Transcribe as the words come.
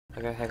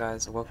Okay, hey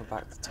guys, welcome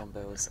back to Tom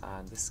Builds,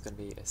 and this is going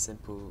to be a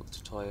simple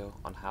tutorial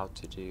on how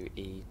to do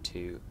E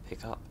to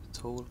pick up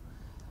tool.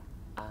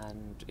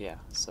 And yeah,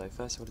 so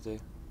first you want to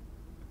do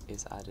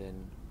is add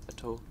in a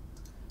tool.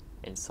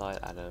 Inside,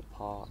 add a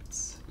part.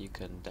 You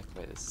can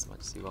decorate this as much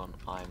as you want.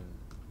 I'm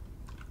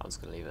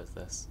just going to leave it as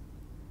this.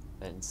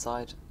 Then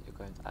inside, you're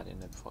going to add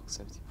in a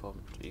proximity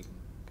prompt. You can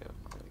go.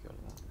 I'm going to go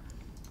with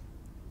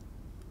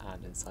that.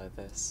 And inside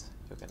this,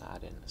 you're going to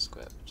add in a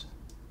script.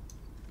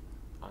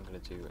 I'm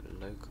going to do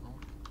local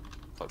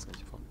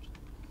proximity prompt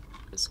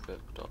is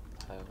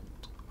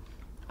script.parent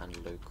and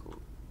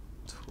local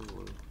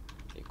tool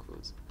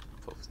equals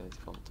proximity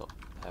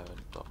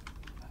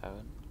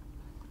prompt.parent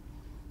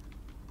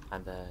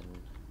and then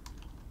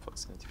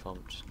proximity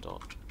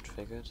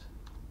prompt.triggered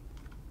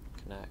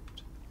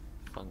connect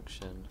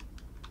function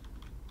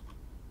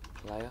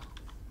player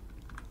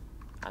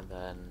and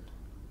then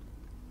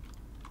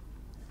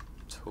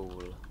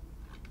tool.parent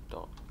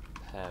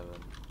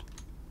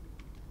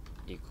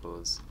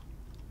equals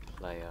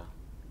player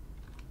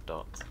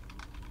dot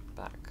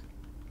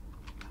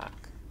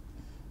backpack.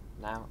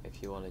 Now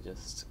if you want to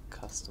just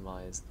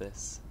customize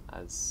this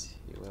as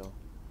you will,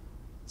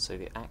 so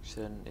the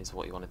action is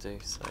what you want to do,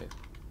 so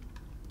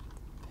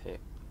pick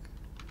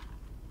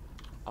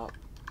up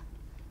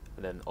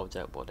and then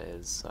object what it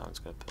is, so I'm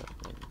just going to put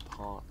in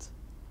part,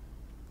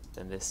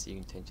 then this you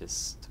can change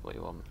this to what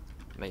you want,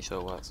 make sure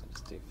it works. I'll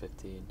just do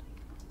 15,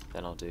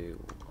 then I'll do,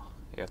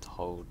 you have to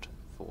hold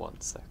for 1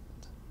 second.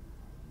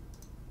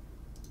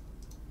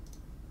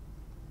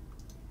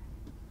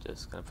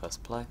 Just going to press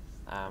play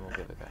and we'll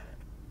give it a go.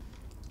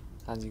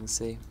 As you can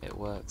see, it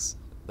works.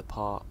 The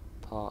part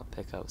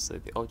pickup,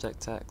 so the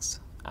object text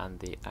and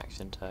the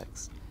action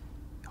text,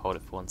 hold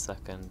it for 1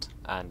 second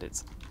and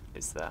it's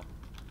there.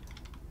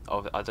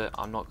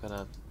 I'm not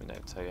gonna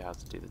tell you how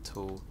to do the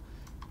tool.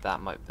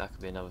 That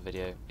could be another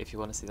video. If you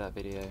want to see that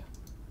video,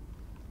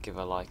 give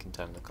a like and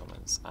tell me in the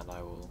comments and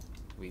I will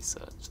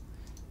research.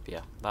 But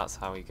yeah, that's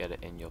how you get it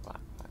in your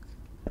backpack.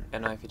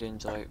 And if you did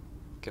enjoy,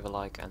 give a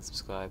like and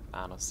subscribe,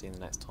 and I'll see you in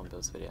the next Tom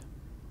Builds video.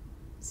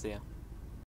 See ya.